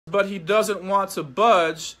but he doesn't want to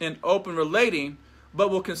budge in open relating, but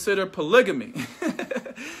will consider polygamy.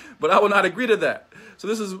 But I will not agree to that. So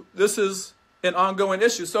this is an ongoing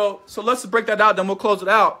issue. So let's break that out, then we'll close it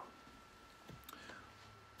out.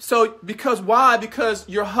 So why? Because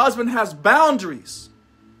your husband has boundaries.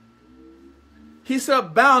 He set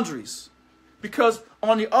up boundaries. Because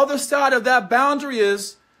on the other side of that boundary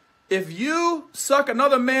is, if you suck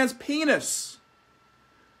another man's penis,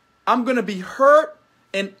 I'm going to be hurt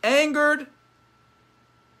and angered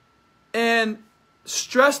and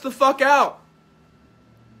stressed the fuck out.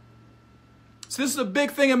 So this is a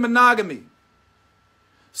big thing in monogamy.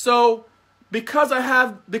 So because I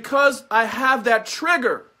have that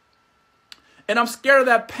trigger and I'm scared of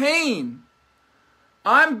that pain,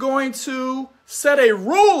 I'm going to set a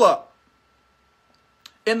rule up.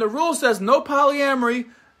 And the rule says no polyamory,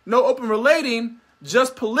 no open relating,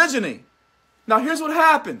 just polygyny. Now here's what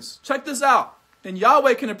happens. Check this out. And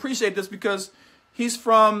Yahweh can appreciate this because he's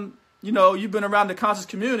from, you've been around the conscious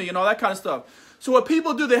community and all that kind of stuff. So what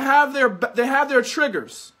people do, they have their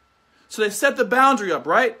triggers. So they set the boundary up,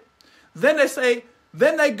 right? Then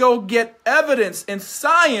they go get evidence and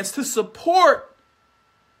science to support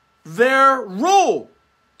their rule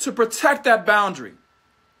to protect that boundary.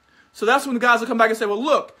 So that's when the guys will come back and say, well,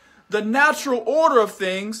 look, the natural order of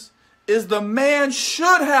things is the man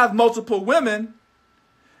should have multiple women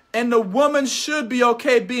and the woman should be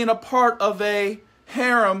okay being a part of a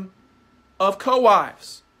harem of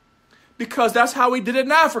co-wives. Because that's how we did it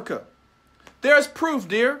in Africa. There's proof,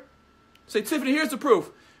 dear. Say, Tiffany, here's the proof.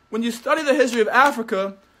 When you study the history of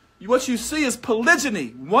Africa, what you see is polygyny.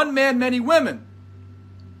 One man, many women.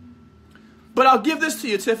 But I'll give this to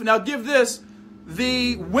you, Tiffany. I'll give this.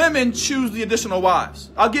 The women choose the additional wives.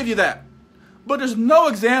 I'll give you that. But there's no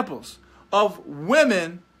examples of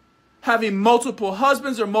women having multiple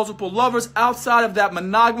husbands or multiple lovers outside of that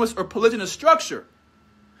monogamous or polygynous structure.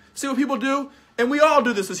 See what people do? And we all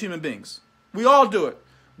do this as human beings. We all do it.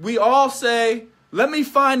 We all say, let me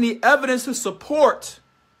find the evidence to support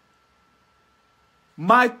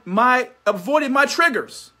my avoiding my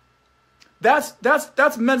triggers. That's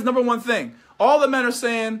men's number one thing. All the men are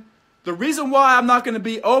saying, the reason why I'm not going to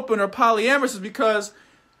be open or polyamorous is because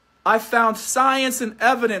I found science and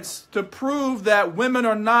evidence to prove that women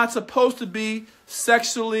are not supposed to be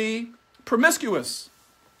sexually promiscuous.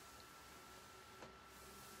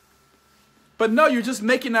 But no, you're just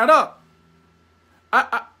making that up.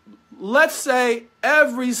 Let's say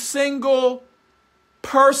every single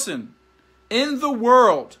person in the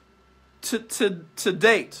world to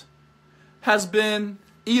date has been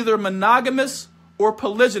either monogamous or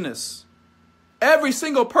polygynous. Every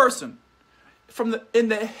single person in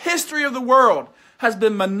the history of the world has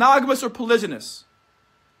been monogamous or polygynous.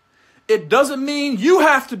 It doesn't mean you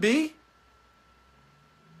have to be.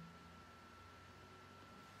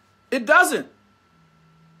 It doesn't.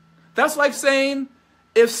 That's like saying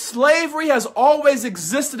if slavery has always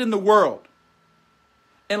existed in the world,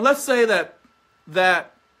 and let's say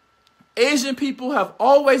that Asian people have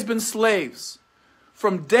always been slaves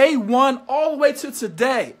from day one all the way to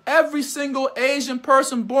today. Every single Asian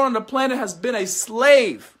person born on the planet has been a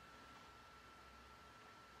slave.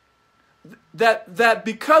 That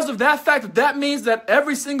because of that fact, that means that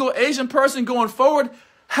every single Asian person going forward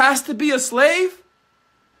has to be a slave?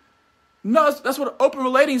 No, that's what open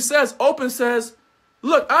relating says. Open says,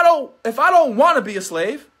 look, if I don't want to be a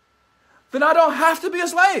slave, then I don't have to be a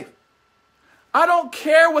slave. I don't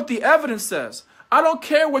care what the evidence says. I don't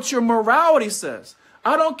care what your morality says.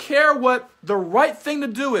 I don't care what the right thing to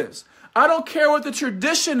do is. I don't care what the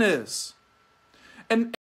tradition is. And